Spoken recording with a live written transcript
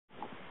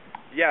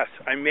Yes,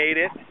 I made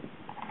it.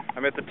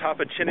 I'm at the top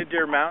of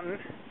Chinnadir Mountain.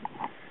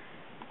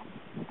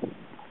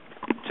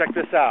 Check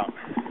this out.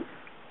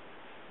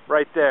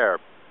 Right there.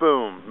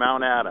 Boom.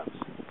 Mount Adams.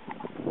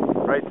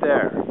 Right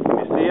there. Can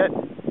you see it?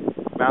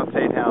 Mount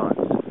St. Helens.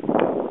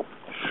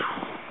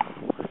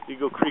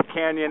 Eagle Creek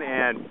Canyon,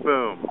 and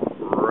boom.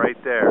 Right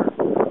there.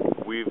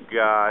 We've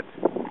got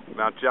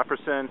Mount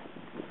Jefferson,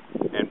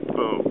 and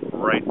boom.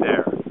 Right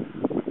there.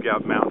 We've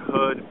got Mount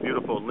Hood,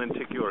 beautiful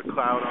lenticular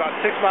cloud. About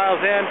 6 miles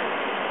in,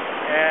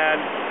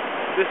 and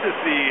this is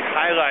the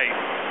highlight,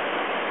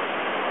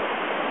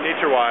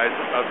 nature-wise,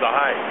 of the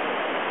hike.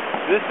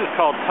 This is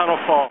called Tunnel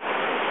Fall.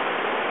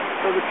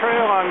 So the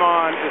trail I'm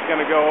on is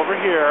going to go over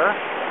here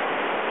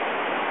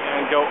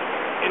and go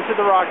into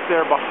the rocks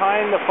there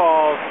behind the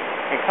falls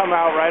and come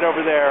out right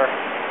over there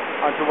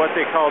onto what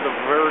they call the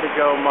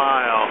Vertigo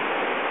Mile.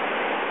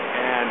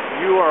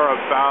 And you are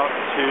about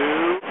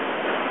to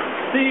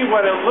see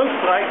what it looks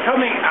like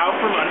coming out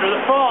from under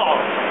the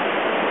falls.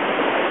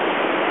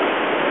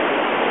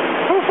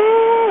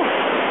 Woohoo!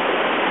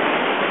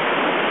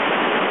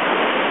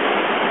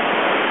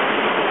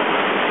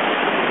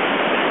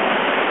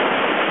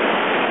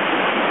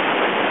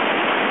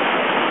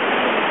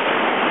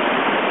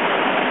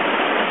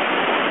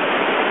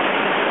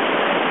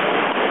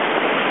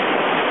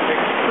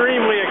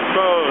 Extremely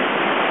exposed.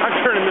 I'm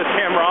turning this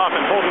camera off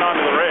and holding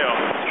onto the rail.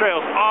 This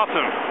trail's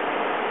awesome.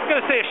 I'm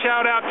gonna say a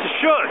shout out to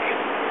Shug.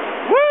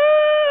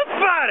 Woo,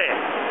 buddy!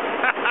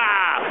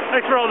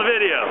 Thanks for all the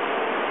videos.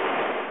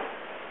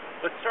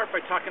 Let's start by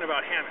talking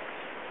about hammocks.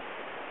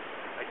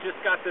 I just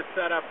got this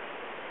set up.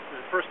 This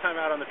is the first time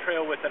out on the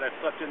trail with it. I've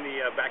slept in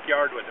the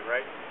backyard with it,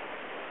 right?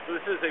 So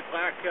this is a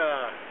black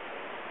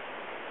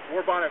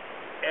war bonnet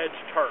edge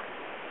tarp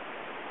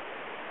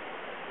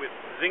with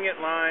zinget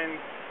lines,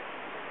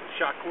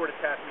 shock cord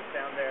attachments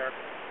down there.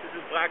 This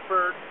is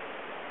Blackbird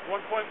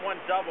 1.1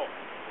 double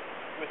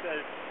with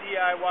a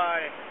DIY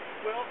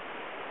quilt.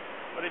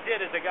 What I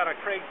did is I got on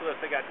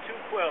Craigslist, I got 2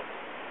 quilts.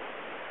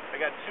 I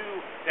got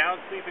 2 down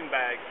sleeping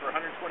bags for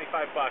 $125.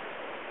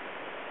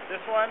 This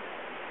one,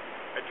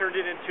 I turned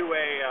it into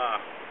a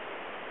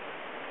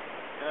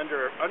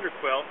under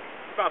quilt,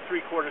 about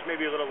 3/4,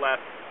 maybe a little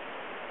less.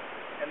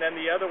 And then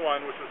the other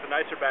one, which was the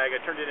nicer bag, I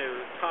turned it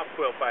into a top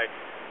quilt by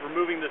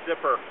removing the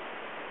zipper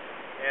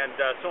and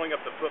sewing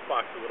up the flip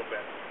box a little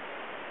bit.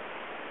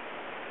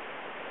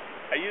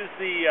 I used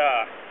the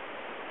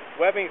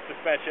webbing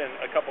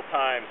suspension a couple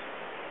times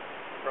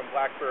from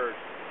Blackbird.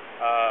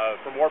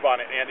 From War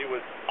Bonnet, and it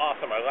was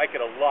awesome. I like it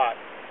a lot,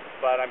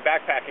 but I'm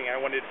backpacking and I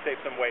wanted to save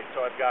some weight,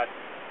 so I've got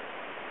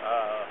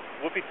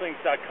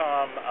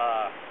whoopieslings.com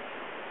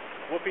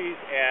whoopies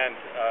and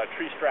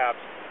tree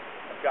straps.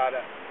 I've got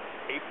a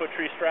 8-foot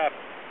tree strap,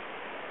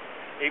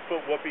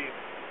 8-foot whoopies,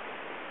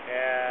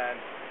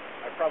 and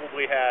I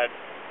probably had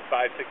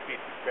 5-6 feet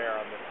to spare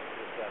on this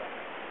setup.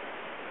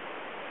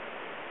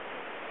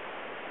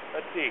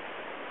 Let's see.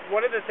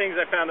 One of the things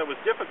I found that was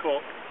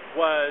difficult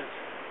was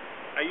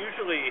I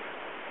usually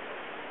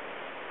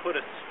put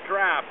a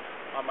strap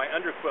on my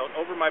underquilt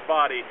over my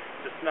body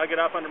to snug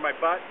it up under my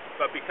butt,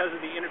 but because of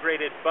the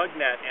integrated bug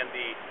net and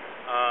the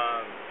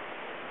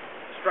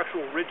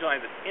structural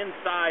ridgeline that's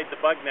inside the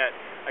bug net,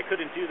 I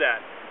couldn't do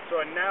that. So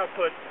I now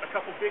put a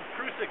couple big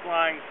Prusik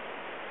lines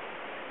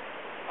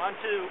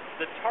onto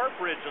the tarp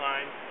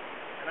ridgeline,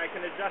 and I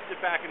can adjust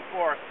it back and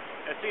forth.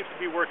 And it seems to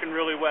be working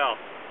really well.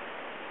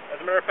 As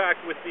a matter of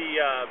fact, with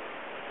the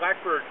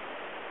Blackbird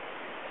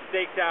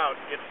staked out,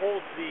 it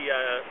holds the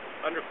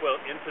underquilt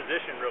in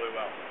position really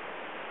well.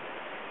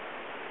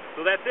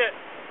 So that's it.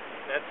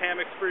 That's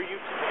hammocks for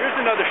YouTube. Here's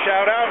another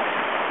shout out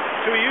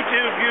to a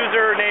YouTube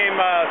user named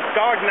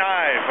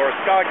SkogKniv, or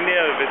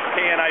SkogKniv. It's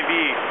K-N-I-V.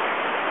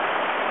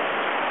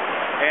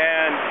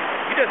 And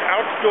he does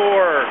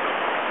outdoor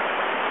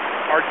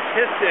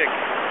artistic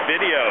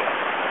videos.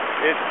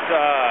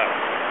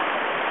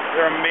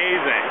 They're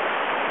amazing.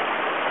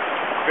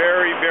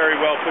 Very,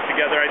 very well put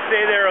together. I'd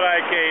say they're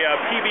like a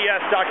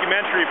PBS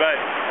documentary, but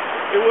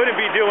it wouldn't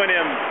be doing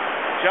him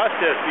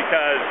justice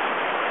because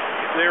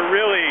they're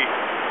really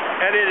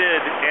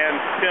edited and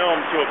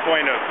filmed to a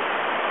point of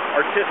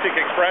artistic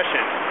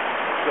expression.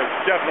 So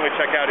definitely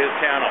check out his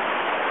channel.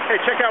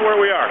 Hey, check out where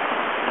we are.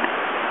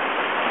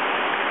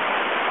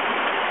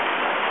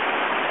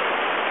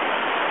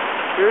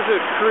 Here's a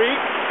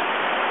creek,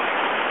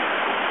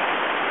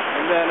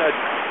 and then a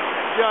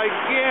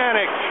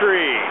gigantic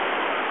tree.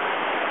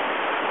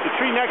 The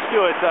tree next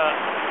to it's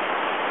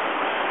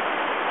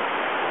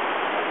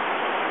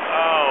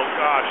oh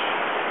gosh,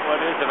 what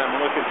is it?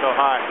 I'm looking so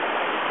high.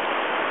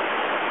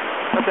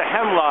 That's a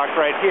hemlock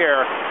right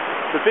here.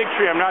 The big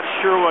tree, I'm not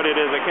sure what it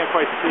is. I can't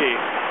quite see.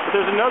 But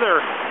there's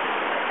another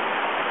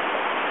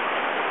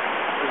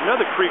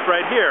creek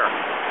right here.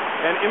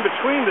 And in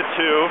between the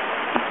two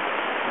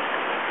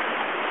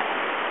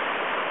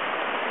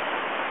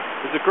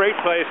is a great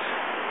place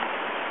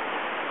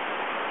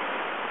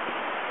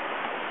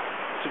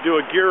to do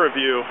a gear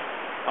review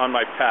on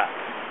my pack.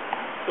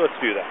 So let's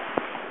do that.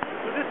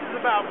 So this is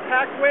about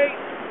pack weight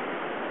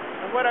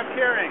and what I'm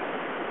carrying.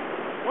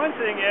 One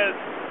thing is,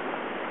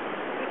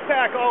 this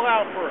pack all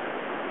out for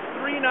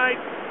 3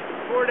 nights,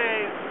 4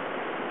 days,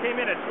 came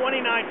in at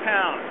 29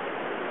 pounds.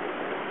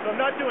 So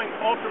I'm not doing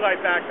ultralight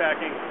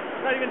backpacking,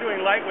 I'm not even doing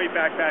lightweight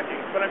backpacking,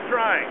 but I'm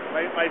trying.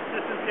 My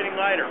system's getting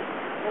lighter.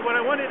 But what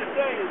I wanted to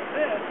say is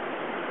this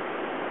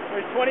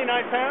weighs 29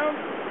 pounds,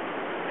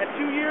 and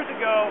 2 years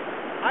ago,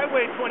 I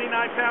weighed 29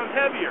 pounds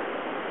heavier.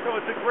 So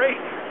it's a great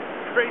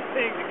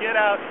thing to get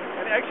out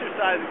and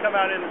exercise and come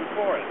out into the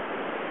forest.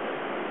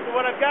 So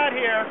what I've got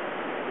here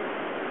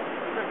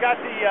is I've got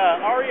the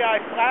REI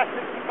Flash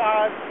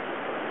 65.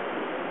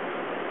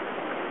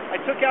 I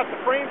took out the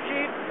frame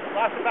sheet,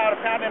 lost about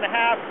 1.5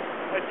 pounds.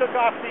 I took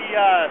off the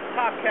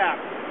top cap,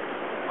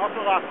 also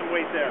lost some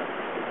weight there.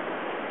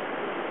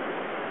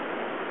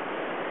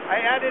 I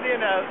added in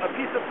a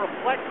piece of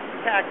Reflect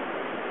tack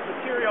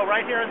material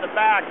right here in the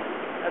back.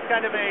 That's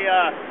kind of a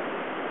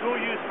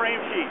dual-use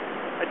frame sheet.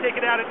 I take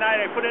it out at night.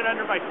 I put it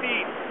under my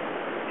feet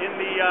in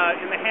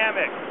the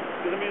hammock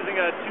because I'm using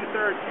a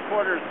 2/3,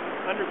 3/4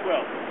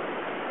 underquilt.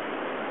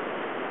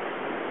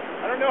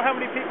 I don't know how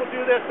many people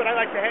do this, but I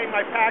like to hang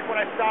my pack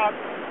when I stop,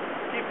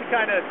 keep it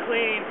kind of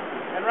clean.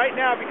 And right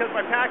now, because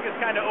my pack is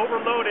kind of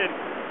overloaded,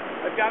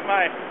 I've got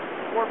my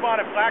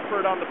 4-bonnet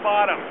Blackbird on the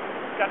bottom.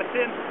 It's got a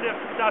thin, stiff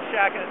stuff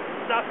sack,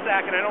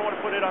 and I don't want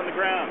to put it on the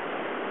ground.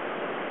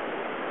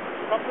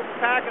 Comfortable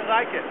pack, I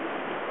like it.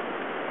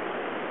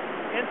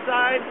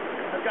 Inside,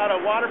 I've got a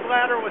water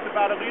bladder with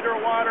about 1 liter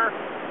of water,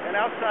 and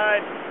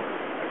outside,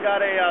 I've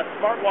got a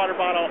smart water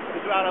bottle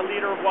with about 1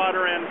 liter of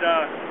water and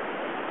a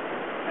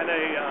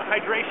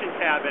hydration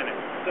tab in it.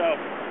 So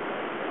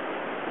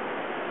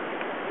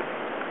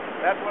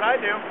that's what I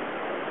do.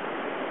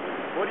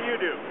 What do you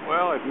do?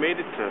 Well, I've made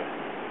it to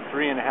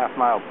 3.5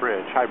 mile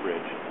bridge, high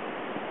bridge,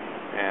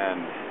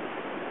 and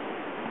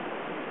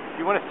if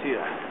you want to see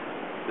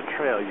the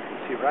trail, you can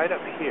see right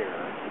up here.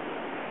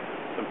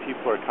 Some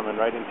people are coming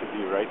right into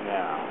view right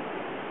now.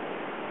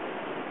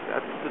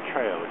 That's the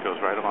trail that goes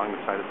right along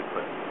the side of the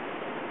cliff.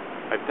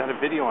 I've done a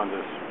video on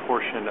this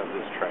portion of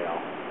this trail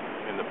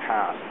in the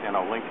past, and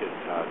I'll link it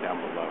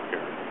down below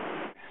here.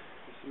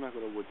 This is my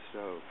little wood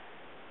stove.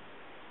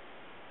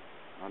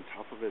 On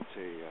top of it's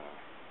a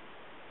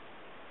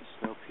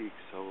Snow Peak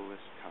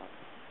soloist cup.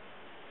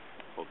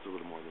 Holds a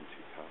little more than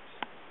 2 cups.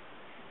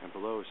 And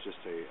below is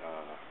just a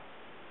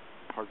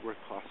hardware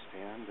cloth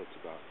stand that's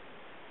about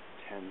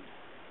 10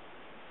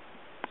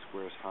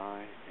 squares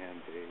high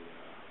and a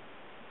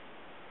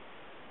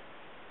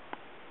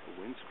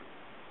windscreen.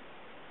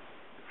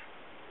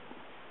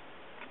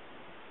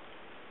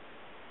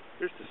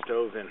 Here's the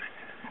stove in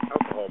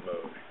alcohol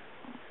mode.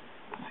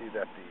 You'll see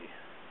that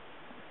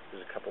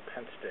there's a couple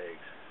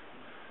pentastags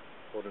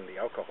holding the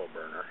alcohol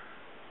burner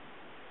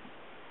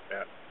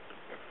at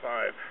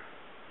 5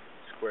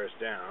 squares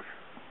down,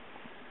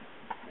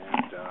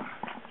 and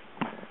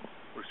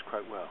works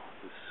quite well.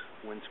 This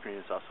windscreen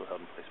is also held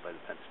in place by the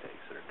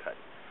pentastags that are cut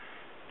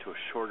to a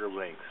shorter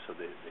length so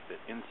they fit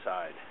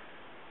inside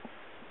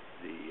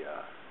the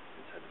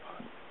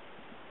pot.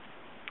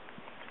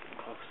 Getting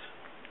close.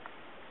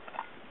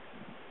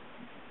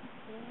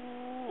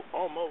 Ooh,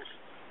 almost.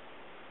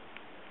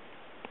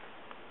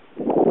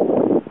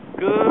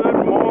 Good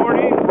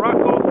morning,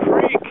 Ruckle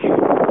Creek.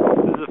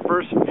 This is the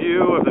first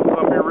view of the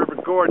Columbia River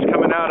Gorge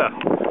coming out of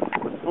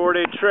a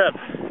 4-day trip.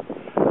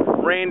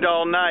 Rained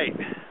all night.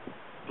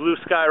 Blue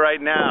sky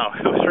right now.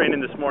 It was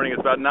raining this morning.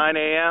 It's about 9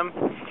 a.m.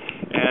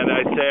 and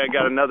I'd say I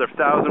got another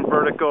 1,000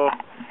 vertical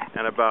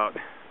and about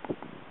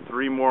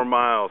 3 more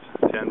miles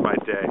to end my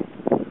day.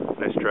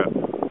 Nice trip.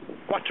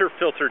 Water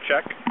filter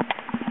check.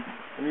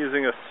 I'm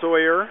using a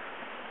Sawyer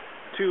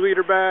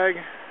 2-liter bag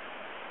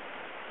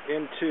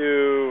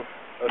into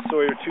a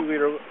Sawyer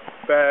 2-liter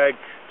bag.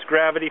 It's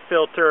gravity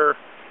filter.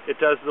 It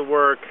does the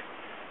work.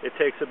 It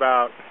takes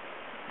about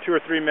 2 or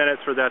 3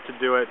 minutes for that to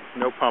do it.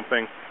 No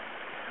pumping.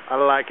 I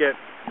like it.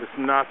 It's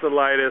not the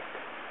lightest,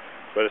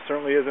 but it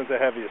certainly isn't the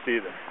heaviest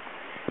either.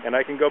 And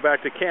I can go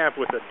back to camp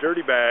with a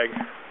dirty bag,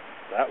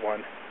 that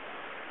one,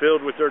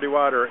 filled with dirty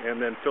water,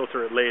 and then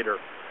filter it later.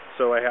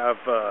 So I have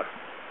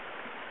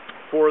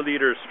 4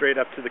 liters straight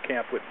up to the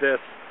camp with this,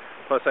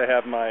 plus I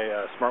have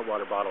my smart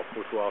water bottle,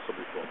 which will also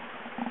be full.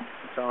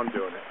 That's how I'm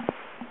doing it.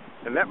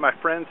 And that, my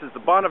friends, is the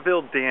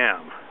Bonneville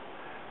Dam.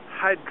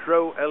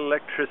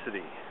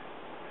 Hydroelectricity.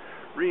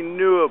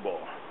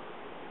 Renewable.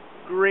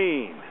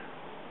 Green.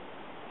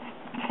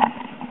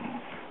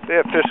 They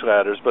have fish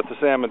ladders, but the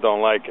salmon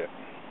don't like it.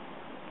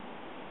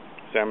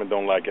 Salmon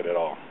don't like it at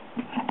all.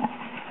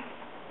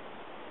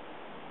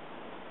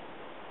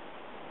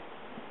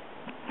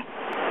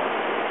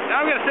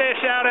 Now I'm going to say a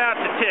shout out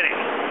to Tinny.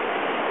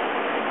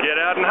 Get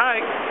out and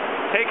hike,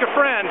 take a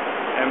friend,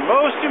 and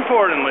most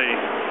importantly,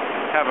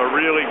 have a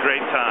really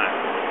great time.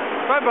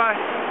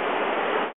 Bye-bye.